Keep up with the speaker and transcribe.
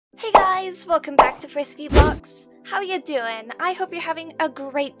Hey guys, welcome back to Frisky Blox. How you doing? I hope you're having a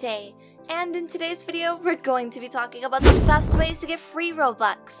great day. And in today's video, we're going to be talking about the best ways to get free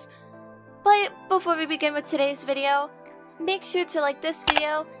Robux. But before we begin with today's video, make sure to like this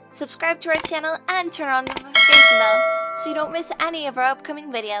video, subscribe to our channel, and turn on the notification bell so you don't miss any of our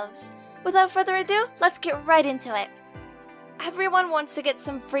upcoming videos. Without further ado, let's get right into it. Everyone wants to get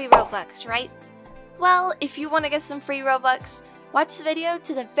some free Robux, right? Well, if you want to get some free Robux, watch the video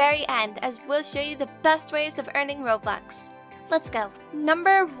to the very end as we'll show you the best ways of earning Robux. Let's go.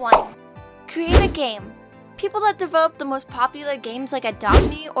 Number 1. Create a game. People that develop the most popular games like Adopt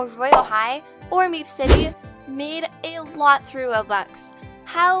Me or Royal High or Meep City made a lot through Robux.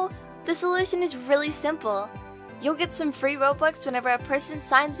 How? The solution is really simple. You'll get some free Robux whenever a person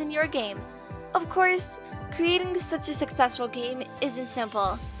signs in your game. Of course, creating such a successful game isn't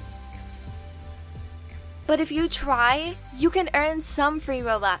simple. But if you try, you can earn some free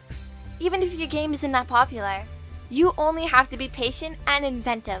Robux, even if your game isn't that popular. You only have to be patient and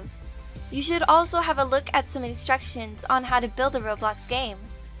inventive. You should also have a look at some instructions on how to build a Roblox game,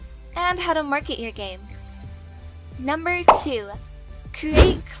 and how to market your game. Number 2.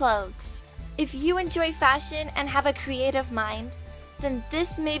 Create clothes. If you enjoy fashion and have a creative mind, then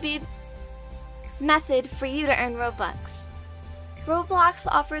this may be the method for you to earn Robux. Roblox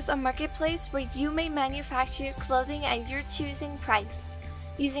offers a marketplace where you may manufacture clothing at your choosing price,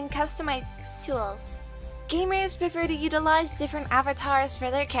 using customized tools. Gamers prefer to utilize different avatars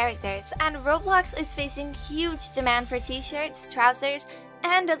for their characters, and Roblox is facing huge demand for t-shirts, trousers,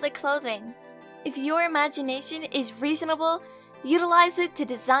 and other clothing. If your imagination is reasonable, utilize it to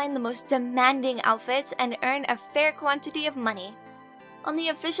design the most demanding outfits and earn a fair quantity of money. On the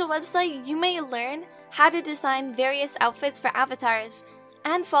official website, you may learn how to design various outfits for avatars,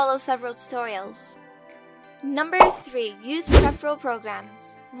 and follow several tutorials. Number 3. Use referral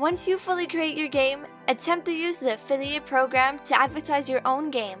programs. Once you fully create your game, attempt to use the affiliate program to advertise your own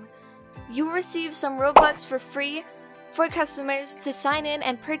game. You will receive some Robux for free for customers to sign in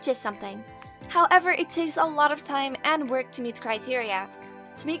and purchase something. However, it takes a lot of time and work to meet the criteria.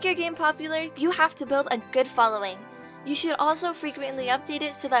 To make your game popular, you have to build a good following. You should also frequently update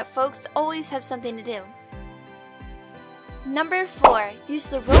it so that folks always have something to do. Number 4. Use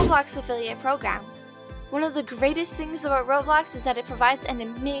the Roblox affiliate program. One of the greatest things about Roblox is that it provides an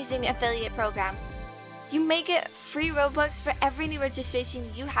amazing affiliate program. You may get free Robux for every new registration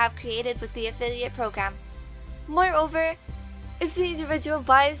you have created with the affiliate program. Moreover, if the individual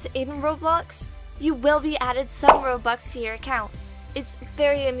buys in Roblox, you will be added some Robux to your account. It's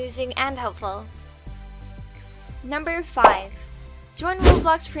very amusing and helpful. Number 5. Join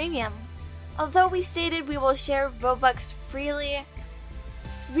Roblox Premium. Although we stated we will share Robux freely,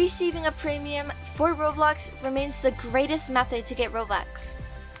 receiving a premium for Roblox remains the greatest method to get Robux.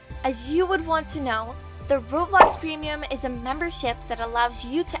 As you would want to know, the Roblox Premium is a membership that allows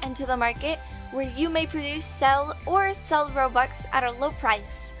you to enter the market where you may produce, sell Robux at a low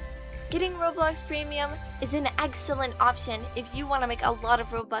price. Getting Roblox Premium is an excellent option if you want to make a lot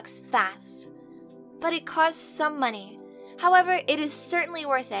of Robux fast. But it costs some money. However, it is certainly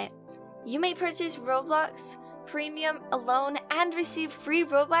worth it. You may purchase Roblox Premium alone and receive free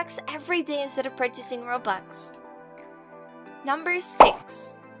Robux every day instead of purchasing Robux. Number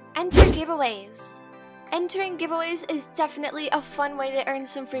 6. Enter giveaways. Entering giveaways is definitely a fun way to earn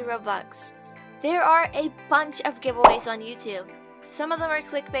some free Robux. There are a bunch of giveaways on YouTube. Some of them are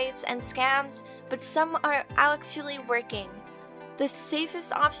clickbaits and scams, but some are actually working. The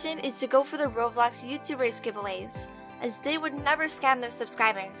safest option is to go for the Roblox YouTubers giveaways, as they would never scam their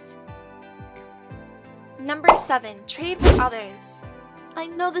subscribers. Number 7. Trade with others. I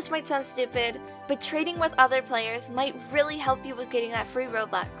know this might sound stupid, but trading with other players might really help you with getting that free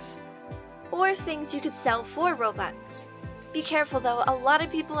Robux, or things you could sell for Robux. Be careful though, a lot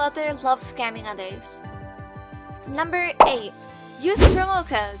of people out there love scamming others. Number 8. Use promo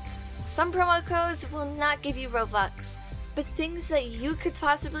codes. Some promo codes will not give you Robux, but things that you could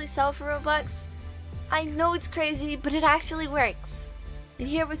possibly sell for Robux, I know it's crazy, but it actually works. And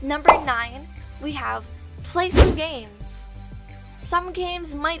here with number 9, we have play some games. Some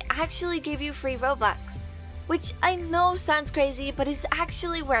games might actually give you free Robux, which I know sounds crazy, but it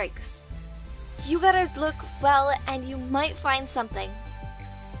actually works. You gotta look well and you might find something.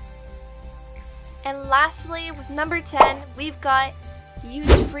 And lastly, with number 10, we've got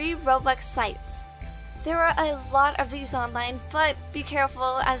use free Robux sites. There are a lot of these online, but be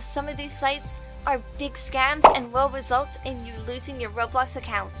careful as some of these sites are big scams and will result in you losing your Roblox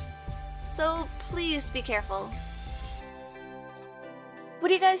account. So please be careful. What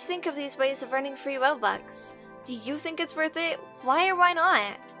do you guys think of these ways of earning free Robux? Do you think it's worth it? Why or why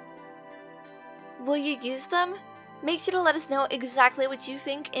not? Will you use them? Make sure to let us know exactly what you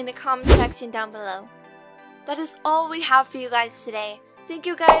think in the comment section down below. That is all we have for you guys today. Thank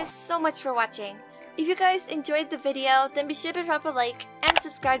you guys so much for watching. If you guys enjoyed the video, then be sure to drop a like and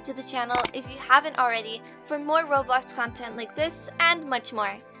subscribe to the channel if you haven't already for more Roblox content like this and much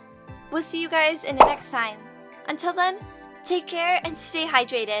more. We'll see you guys in the next time. Until then, take care and stay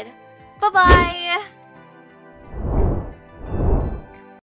hydrated. Bye-bye!